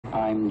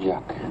I'm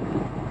Jack.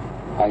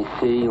 I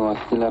see you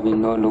are still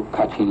having no luck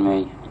catching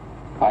me.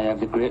 I have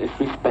the greatest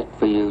respect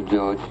for you,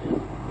 George.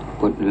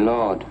 But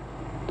Lord,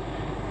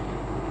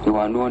 you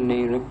are no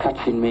nearer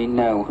catching me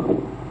now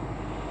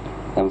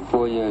than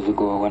 4 years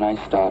ago when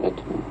I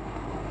started.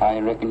 I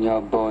reckon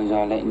your boys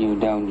are letting you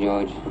down,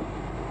 George.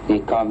 They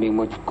can't be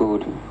much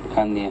good,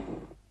 can they?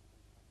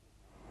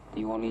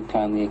 The only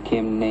time they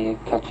came near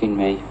catching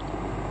me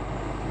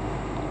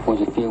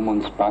was a few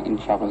months back in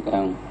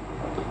Chapeltown,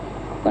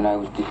 when I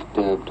was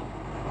disturbed.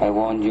 I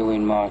warned you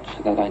in March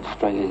that I'd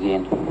strike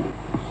again.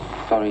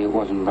 Sorry it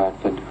wasn't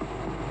Bradford.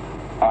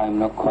 I'm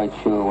not quite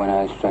sure when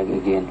I'll strike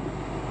again,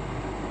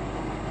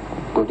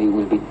 but it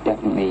will be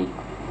definitely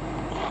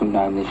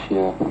sometime this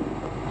year.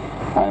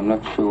 I'm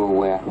not sure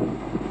where.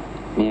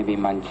 Maybe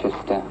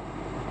Manchester.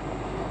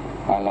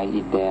 I like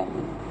it there.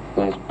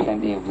 There's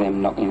plenty of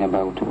them knocking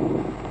about.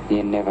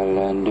 They never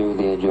learn, do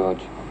they,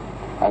 George?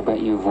 I bet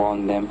you've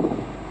warned them,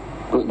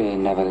 but they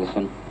never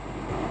listen.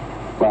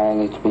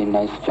 Well, it's been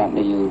nice chatting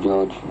to you,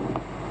 George.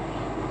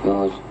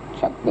 Yours,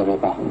 Jack the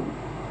Ripper.